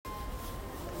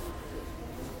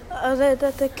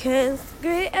let the cans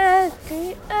green,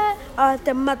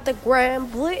 the mother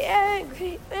grand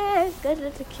green,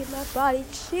 gotta to keep my body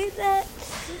cheating.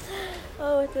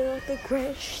 Oh, the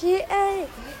grand shit,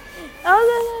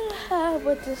 oh,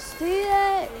 with the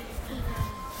steam,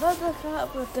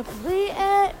 with the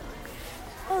bleeding.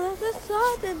 Oh, there's a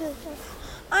soldier.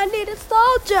 I need a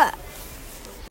soldier.